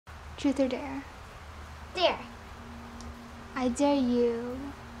Truth or dare? Dare. I dare you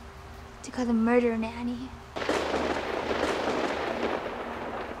to call the Murder Nanny.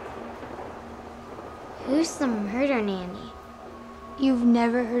 Who's the Murder Nanny? You've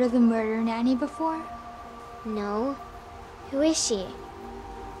never heard of the Murder Nanny before? No. Who is she?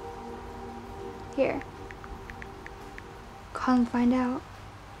 Here. Call and find out.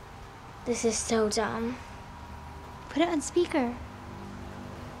 This is so dumb. Put it on speaker.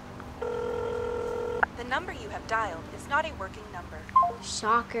 The number you have dialed is not a working number.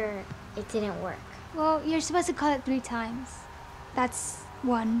 Shocker. It didn't work. Well, you're supposed to call it 3 times. That's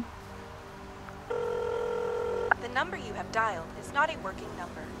 1. The number you have dialed is not a working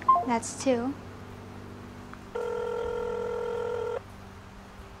number. That's 2.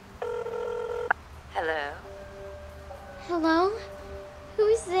 Hello? Hello? Who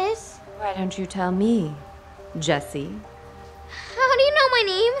is this? Why don't you tell me, Jessie? How do you know my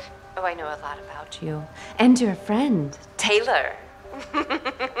name? Oh, I know a lot about you. And your friend, Taylor.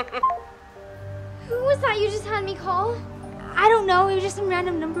 Who was that you just had me call? I don't know, it was just some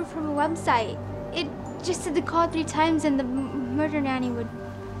random number from a website. It just said to call 3 times and the Murder Nanny would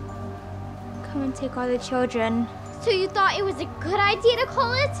come and take all the children. So you thought it was a good idea to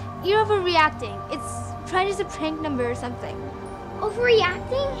call it? You're overreacting. It's probably just a prank number or something.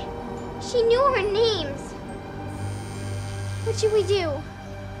 Overreacting? She knew our names. What should we do?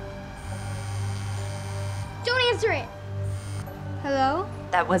 Don't answer it. Hello?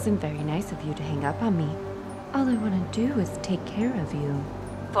 That wasn't very nice of you to hang up on me. All I want to do is take care of you.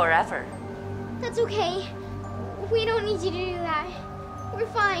 Forever. That's okay. We don't need you to do that. We're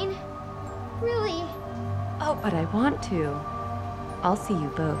fine. Really. Oh, but I want to. I'll see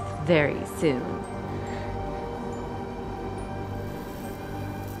you both very soon.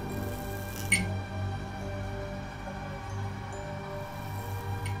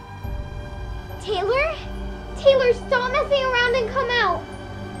 Taylor? Taylor, stop messing around and come out.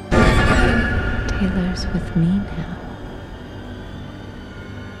 Taylor's with me now.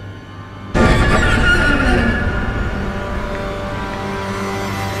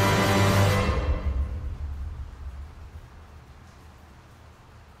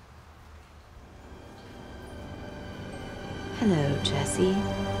 Hello, Jessie.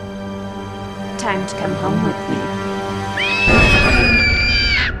 Time to come home with me.